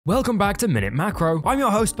Welcome back to Minute Macro. I'm your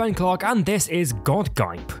host Ben Clark and this is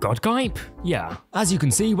Godgype. Godgype? Yeah. As you can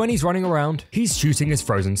see, when he's running around, he's shooting his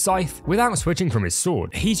frozen scythe without switching from his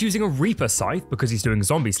sword. He's using a Reaper scythe because he's doing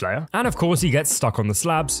Zombie Slayer. And of course he gets stuck on the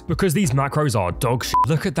slabs because these macros are dog shit.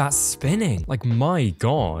 Look at that spinning. Like my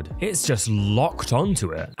god. It's just locked onto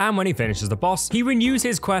it. And when he finishes the boss, he renews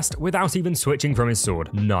his quest without even switching from his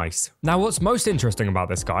sword. Nice. Now what's most interesting about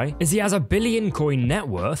this guy is he has a billion coin net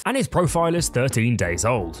worth and his profile is 13 days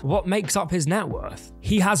old. What makes up his net worth?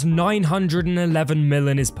 He has 911 mil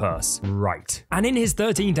in his purse. Right. And in his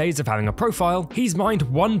 13 days of having a profile, he's mined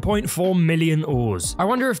 1.4 million ores. I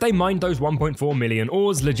wonder if they mined those 1.4 million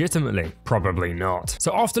ores legitimately. Probably not.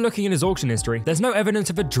 So after looking in his auction history, there's no evidence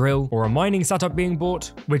of a drill or a mining setup being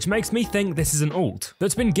bought, which makes me think this is an alt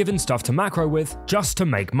that's been given stuff to macro with just to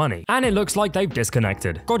make money. And it looks like they've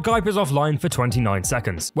disconnected. Godgype is offline for 29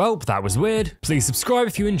 seconds. Well, that was weird. Please subscribe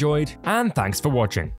if you enjoyed, and thanks for watching.